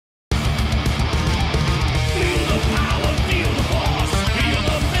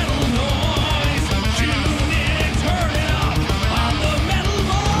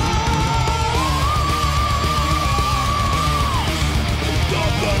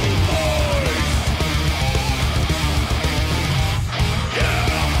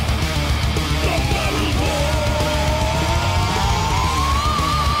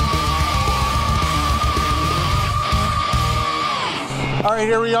right,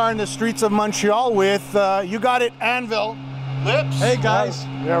 here we are in the streets of Montreal with, you got it, Anvil. Lips. Hey guys.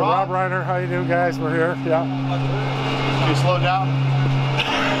 Yeah, Robb, Reiner, how you doing, guys? We're here. Yeah. Can you slow down?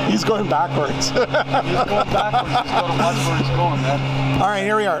 He's going backwards. He's going backwards. He's got to watch where he's going, man. All right,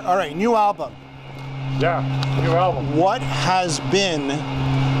 here we are. All right, new album. Yeah, new album. What has been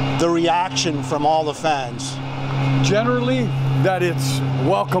the reaction from all the fans? Generally, that it's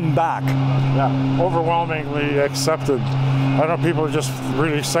welcome back. Yeah, overwhelmingly accepted. I don't know, people are just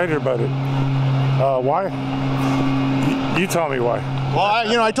really excited about it. Why? You tell me why.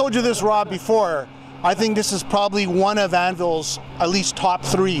 Well, I told you this, Rob, before. I think this is probably one of Anvil's at least top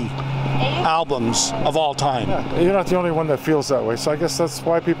 3 albums of all time. Yeah, you're not the only one that feels that way, so I guess that's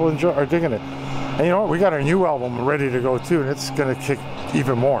why people are digging it. And you know what? We got our new album ready to go too, and it's going to kick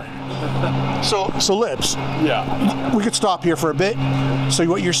even more. So Lips. Yeah. We could stop here for a bit. So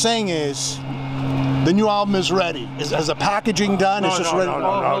what you're saying is, the new album is ready. Is the packaging done? It's just ready.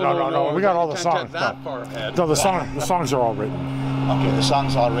 No. We got all the songs done. No, the songs are all written. Okay, the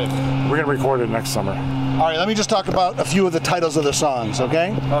songs are written. We're gonna record it next summer. All right, let me just talk about a few of the titles of the songs,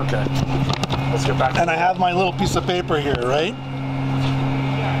 okay? Okay. Let's get back. And I have my little piece of paper here, right?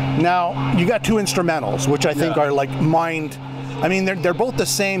 Now, you got 2 instrumentals, which I think are like mind. I mean, they're both the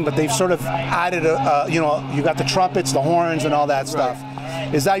same, but they've sort of added you got the trumpets, the horns, and all that stuff.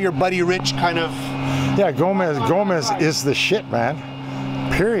 Right. Is that your Buddy Rich kind of? Yeah, Gomez is the shit, man.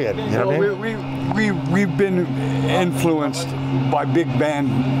 Period. You know what I mean? We've been influenced by big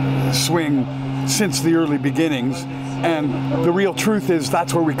band swing since the early beginnings, and the real truth is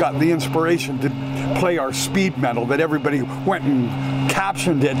that's where we got the inspiration to play our speed metal. That everybody went and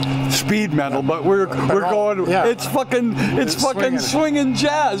captioned it speed metal, but we're going. Yeah. It's fucking swinging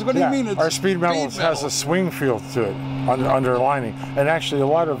jazz. What do you mean? It's our speed metal has a swing feel to it, underlining, and actually a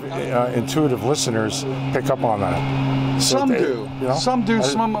lot of intuitive listeners pick up on that. Some do. You know? Some do.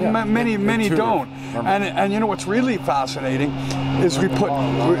 Many don't. And you know what's really fascinating is we put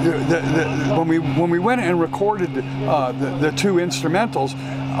when we went and recorded the 2 instrumentals.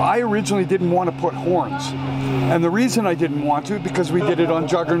 I originally didn't want to put horns, and the reason I didn't want to because we did it on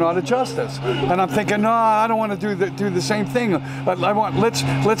Juggernaut of Justice, and I'm thinking, no, I don't want to do the same thing.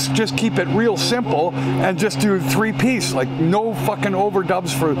 Let's just keep it real simple and just do 3-piece, like no fucking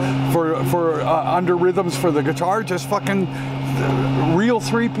overdubs for under rhythms for the guitar, just fucking real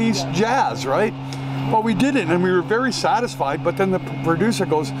 3-piece jazz, right? Well, we did it, and we were very satisfied. But then the producer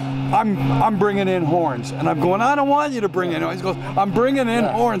goes, "I'm bringing in horns," and I'm going, "I don't want you to bring in horns." He goes, "I'm bringing in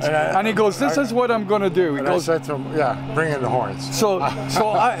horns," and he goes, "This is what I'm going to do." He goes, I said to him, "Yeah, bring in the horns."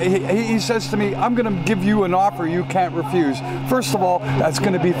 He says to me, "I'm going to give you an offer you can't refuse. First of all, that's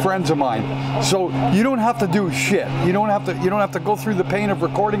going to be friends of mine. So you don't have to do shit. You don't have to go through the pain of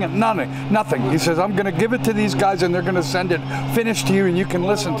recording it. Nothing." He says, "I'm going to give it to these guys, and they're going to send it finished to you, and you can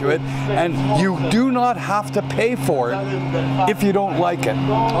listen to it. And you do not have to pay for it if you don't like it."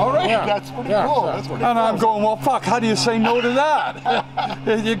 All right, that's pretty cool. That's pretty and I'm going, well, fuck, how do you say no to that?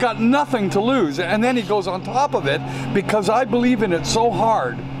 You got nothing to lose. And then he goes on top of it, because I believe in it so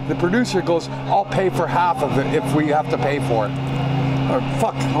hard, the producer goes, "I'll pay for half of it if we have to pay for it."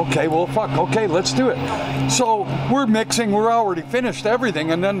 Okay, let's do it. So we're mixing, we're already finished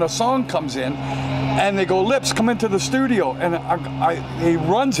everything, and then the song comes in, and they go, "Lips, come into the studio," and he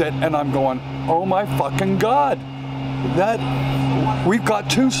runs it, and I'm going, oh my fucking God, we've got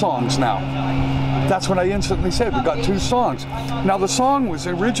 2 songs now. That's what I instantly said, we've got 2 songs. Now the song was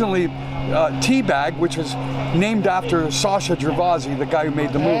originally Teabag, which was named after Sasha Gervasi, the guy who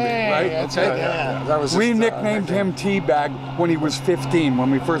made the movie, right? Okay. We nicknamed him Teabag when he was 15,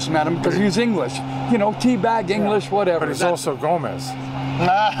 when we first met him, because he was English. You know, Teabag, English, whatever. But he's also Gomez.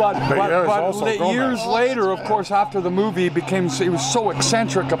 But years later, of course, after the movie, he was so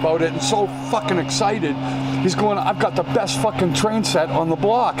eccentric about it and so fucking excited. He's going, "I've got the best fucking train set on the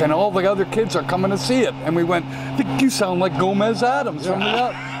block, and all the other kids are coming to see it." And we went, "You sound like Gomez Adams from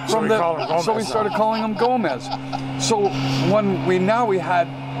the." So we started calling him Gomez. So when we had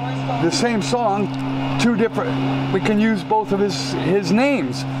the same song, 2 different. We can use both of his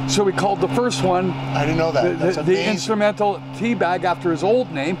names. So we called the first one. I didn't know that. The instrumental Teabag after his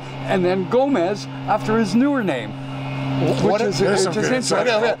old name, and then Gomez after his newer name. Which is interesting.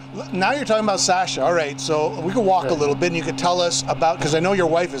 Now you're talking about Sasha. All right, so we could walk a little bit, and you could tell us about, because I know your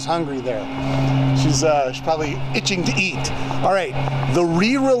wife is hungry there. She's probably itching to eat. All right, the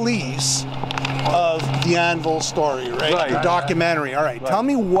re-release of the Anvil story, right? The documentary. All right, tell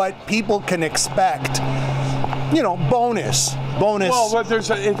me what people can expect. You know, bonus. Well, there's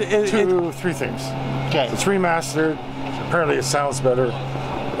 2, 3 things. Okay. It's remastered. Apparently, it sounds better.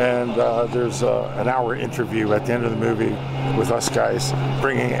 and there's an hour interview at the end of the movie with us guys,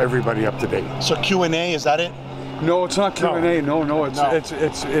 bringing everybody up to date. So Q&A, is that it? No, it's not Q&A. No. It's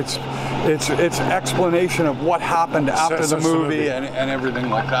explanation of what happened after the movie and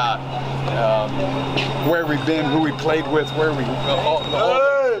everything like that. Where we've been, who we played with, where we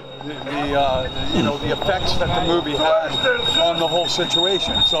the effects that the movie had on the whole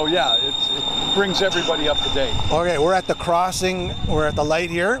situation. So yeah, it brings everybody up to date. Okay, we're at the crossing. We're at the light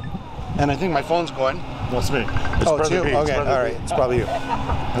here, and I think my phone's going. That's me. It's you? Okay, all right. It's probably you.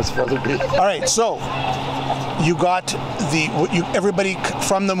 That's Brother B. All right, so you got everybody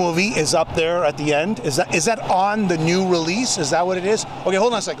from the movie is up there at the end. Is that on the new release? Is that what it is? Okay,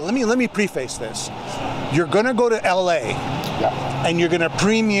 hold on a second. Let me preface this. You're gonna go to LA, and you're gonna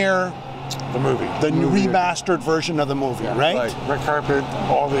premiere the movie, the new remastered version of the movie, right? Red carpet.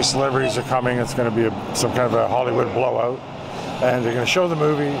 All these celebrities are coming. It's gonna be some kind of a Hollywood blowout, and they're gonna show the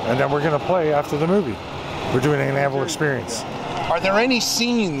movie, and then we're gonna play after the movie. We're doing an Anvil experience. Are there any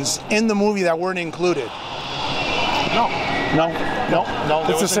scenes in the movie that weren't included? No.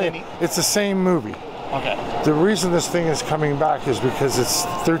 It's the same. It's the same movie. Okay. The reason this thing is coming back is because it's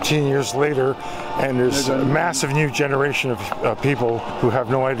 13 years later, and there's a massive new generation of people who have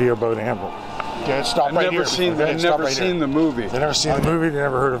no idea about Anvil. Okay, stop right here. They've never seen the movie. They never seen the movie. They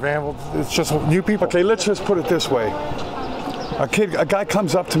never heard of Anvil. It's just new people. Okay, let's just put it this way. A guy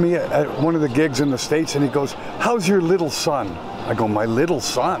comes up to me at one of the gigs in the States, and he goes, "How's your little son?" I go, "My little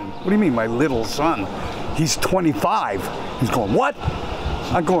son? What do you mean, my little son? He's 25. He's going, "What?"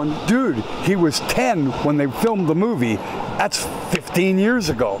 I'm going, "Dude, he was 10 when they filmed the movie. That's 15 years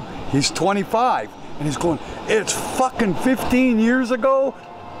ago. He's 25. And he's going, "It's fucking 15 years ago?"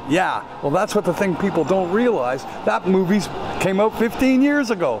 Yeah, well, that's what the thing people don't realize. That movie came out 15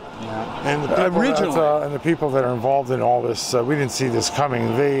 years ago. Yeah. And the people originally, and the people that are involved in all this, we didn't see this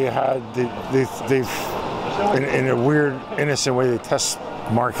coming. They had they've in a weird, innocent way, they test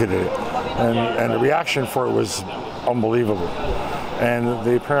marketed it, and the reaction for it was unbelievable. And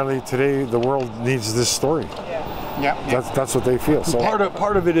they apparently today the world needs this story. Yeah. That's what they feel. So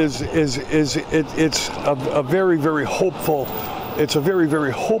part of it is it's a very, very hopeful. It's a very,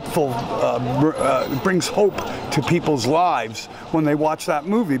 very hopeful, brings hope to people's lives when they watch that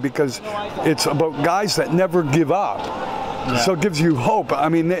movie, because it's about guys that never give up. Yeah. So it gives you hope. I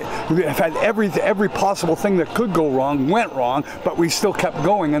mean, we've had every possible thing that could go wrong went wrong, but we still kept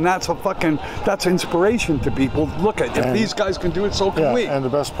going, and that's inspiration to people. Look at, if these guys can do it, so can we. And the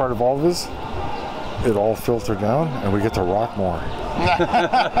best part of all of this, it all filtered down, and we get to rock more.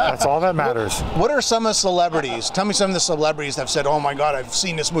 That's all that matters. What are some of the celebrities? Tell me some of the celebrities that have said, "Oh my God, I've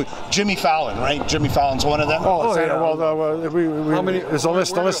seen this movie." Jimmy Fallon, right? Jimmy Fallon's one of them. Oh yeah. Well, how many? There's a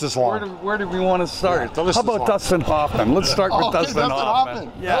list. The list is long. Where do we want to start? How about Dustin Hoffman? Let's start with Dustin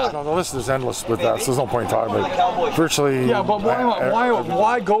Hoffman. Yeah. No, the list is endless with that. So there's no point in talking about it. Virtually. Yeah, but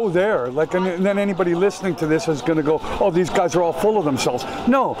why go there? Like, and then anybody listening to this is going to go, "Oh, these guys are all full of themselves."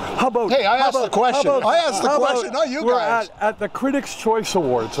 No. How about? Hey, I asked the question. I asked the question. Not you guys. We're at the Critics' Choice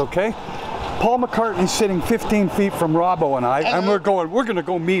Awards, okay? Paul McCartney's sitting 15 feet from Robbo and I, and we're going to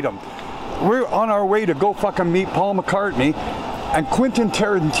go meet him. We're on our way to go fucking meet Paul McCartney, and Quentin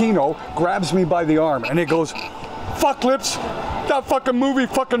Tarantino grabs me by the arm, and he goes, "Fuck lips, that fucking movie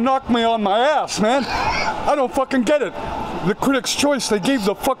fucking knocked me on my ass, man. I don't fucking get it. The Critics' Choice, they gave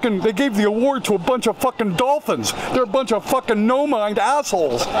the award to a bunch of fucking dolphins. They're a bunch of fucking no-mind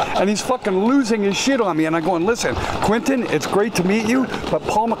assholes." And he's fucking losing his shit on me. And I'm going, "Listen, Quentin, it's great to meet you, but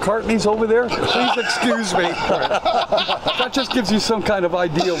Paul McCartney's over there. Please excuse me." That just gives you some kind of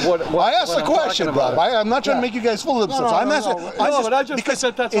idea of what I asked the question, Rob. I'm not trying to make you guys fool of themselves. But I just think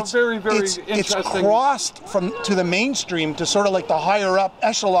that that's a very, very interesting. It's crossed to the mainstream to sort of like the higher up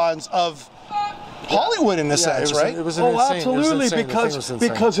echelons of Hollywood in a sense, right? It was absolutely, because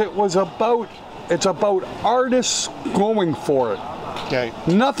it's about artists going for it. Okay.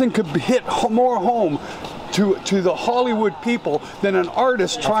 Nothing could hit more home to the Hollywood people than an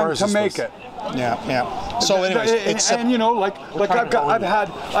artist trying to make it. Yeah. So anyways, and you know, like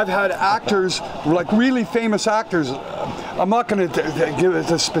I've had actors, like really famous actors. I'm not going to give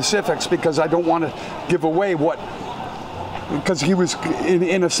the specifics because I don't want to give away what. Because he was,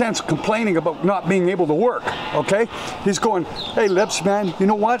 in a sense, complaining about not being able to work, okay? He's going, "Hey, Lips, man, you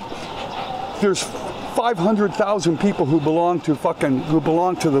know what? There's 500,000 people who belong to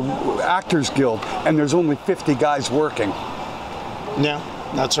the Actors Guild, and there's only 50 guys working." Yeah,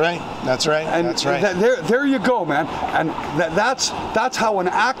 that's right. And that's right. There you go, man. And that's how an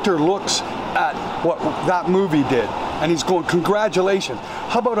actor looks at what that movie did. And he's going, "Congratulations."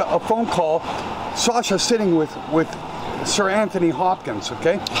 How about a phone call? Sasha sitting with Sir Anthony Hopkins,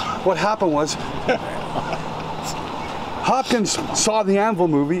 okay? What happened was, Hopkins saw the Anvil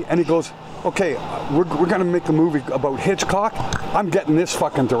movie and he goes, okay, we're gonna make a movie about Hitchcock. I'm getting this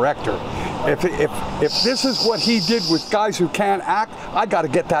fucking director. If this is what he did with guys who can't act, I got to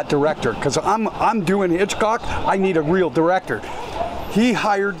get that director because I'm doing Hitchcock. I need a real director. He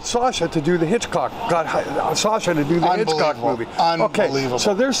hired Sasha to do the Hitchcock. Got Sasha to do the Hitchcock movie. Unbelievable. Okay,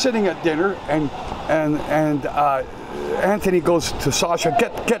 so they're sitting at dinner and Anthony goes to Sasha,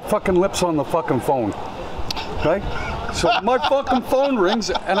 get fucking Lips on the fucking phone, right? So my fucking phone rings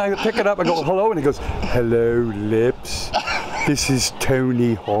and I pick it up and go, hello, and he goes, hello, Lips. This is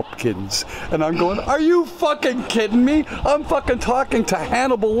Tony Hopkins. And I'm going, are you fucking kidding me? I'm fucking talking to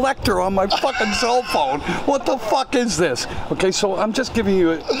Hannibal Lecter on my fucking cell phone. What the fuck is this? Okay, so I'm just giving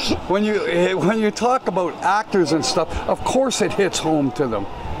you, when you talk about actors and stuff, of course it hits home to them.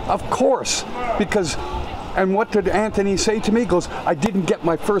 Of course. Because, and what did Anthony say to me? He goes, I didn't get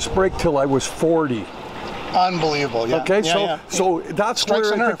my first break till I was 40. Unbelievable, yeah. Okay, so that's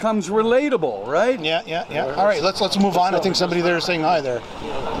where it becomes relatable, right? Yeah. All right, let's move on. I think somebody there is saying hi there.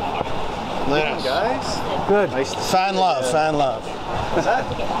 Hey guys. Good. Nice to fan love. What's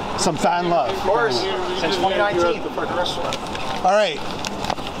that? Some fan love. Of course. Since 2019.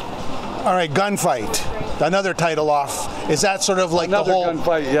 All right, Gunfight. Another title off. Is that sort of like Another the whole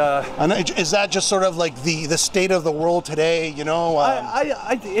Gunfight? Yeah. Is that just sort of like the state of the world today? You know.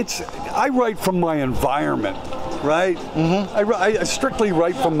 I write from my environment, right? Mm-hmm. I strictly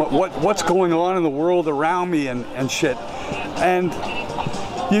write from what's going on in the world around me and shit. And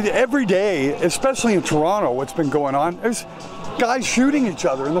every day, especially in Toronto, what's been going on? There's guys shooting each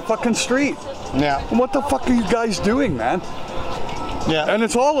other in the fucking street. Yeah. And what the fuck are you guys doing, man? Yeah. And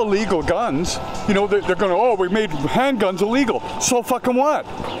it's all illegal guns. You know, they're going to, oh, we made handguns illegal. So fucking what?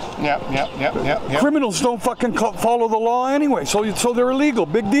 Yeah. Criminals don't fucking follow the law anyway, so they're illegal.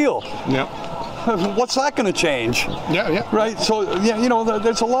 Big deal. Yeah. What's that going to change? Yeah. Right. So yeah, you know,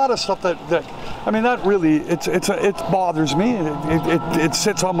 there's a lot of stuff that I mean, that really it bothers me. It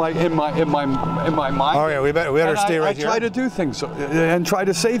sits on in my mind. Oh yeah, we better stay right here. I try to do things and try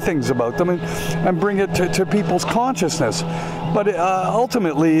to say things about them and bring it to people's consciousness. But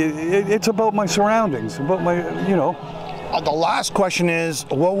ultimately, it's about my surroundings, about my, you know. The last question is,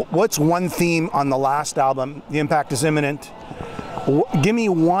 what's one theme on the last album, The Impact is Imminent? Give me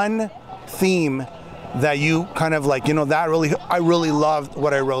one theme that you kind of like, you know, I really loved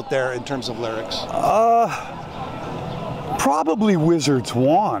what I wrote there in terms of lyrics. Probably Wizard's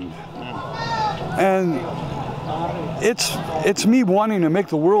Wand. And it's me wanting to make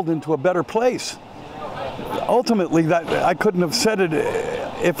the world into a better place. Ultimately, that I couldn't have said it.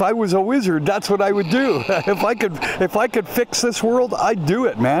 If I was a wizard, that's what I would do. If I could fix this world, I'd do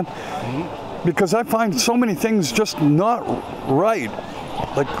it, man. Because I find so many things just not right.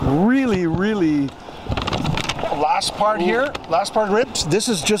 Like really, really. Last part here, last part, Rips. This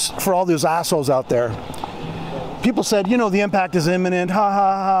is just for all those assholes out there. People said, you know, The Impact is Imminent. Ha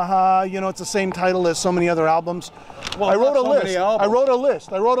ha ha ha. You know, it's the same title as so many other albums. Well, I wrote a list.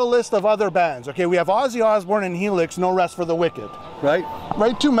 I wrote a list of other bands. Okay, we have Ozzy Osbourne and Helix, No Rest for the Wicked. Right.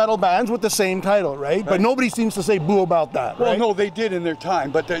 Right, two metal bands with the same title, right? But nobody seems to say boo about that, well, right? no, they did in their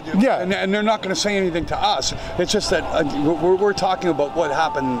time, but and they're not going to say anything to us. It's just that we're talking about what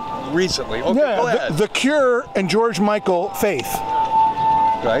happened recently. Okay, go ahead. The Cure and George Michael, Faith.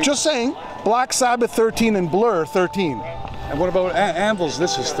 Right. Just saying, Black Sabbath 13 and Blur 13. And what about Anvil's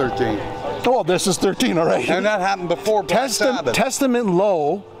This Is 13? Oh, This Is 13, all right. And that happened before Black Sabbath. Testament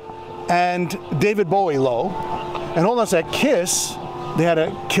Low and David Bowie Low. And hold on a sec, Kiss, they had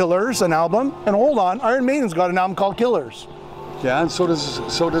a Killers, an album. And hold on, Iron Maiden's got an album called Killers. Yeah, and so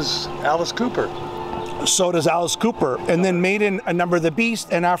does Alice Cooper. So does Alice Cooper. And then Maiden, A Number of the Beast,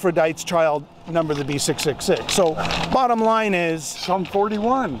 and Aphrodite's Child, Number of the Beast 666. So bottom line is Sum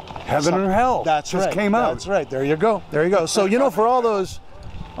 41, Heaven and Hell. That's just right. came out. That's right. There you go. There you go. So you know, for all those,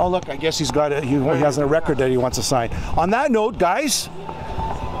 oh look, I guess he's got he has a record that he wants to sign. On that note, guys,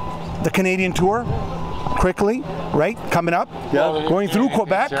 the Canadian tour, quickly, right? Coming up. Yeah. Going through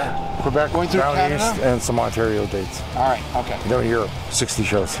Quebec. Quebec, going through down Canada. east, and some Ontario dates. All right. Okay. Down Europe, 60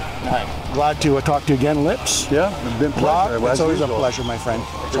 shows. All right. Glad to talk to you again, Lips. Yeah, it's been pleasure. Rob, it's always a pleasure, my friend.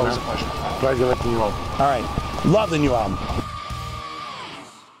 It's always a pleasure. Glad you like the new album. All right. Love the new album.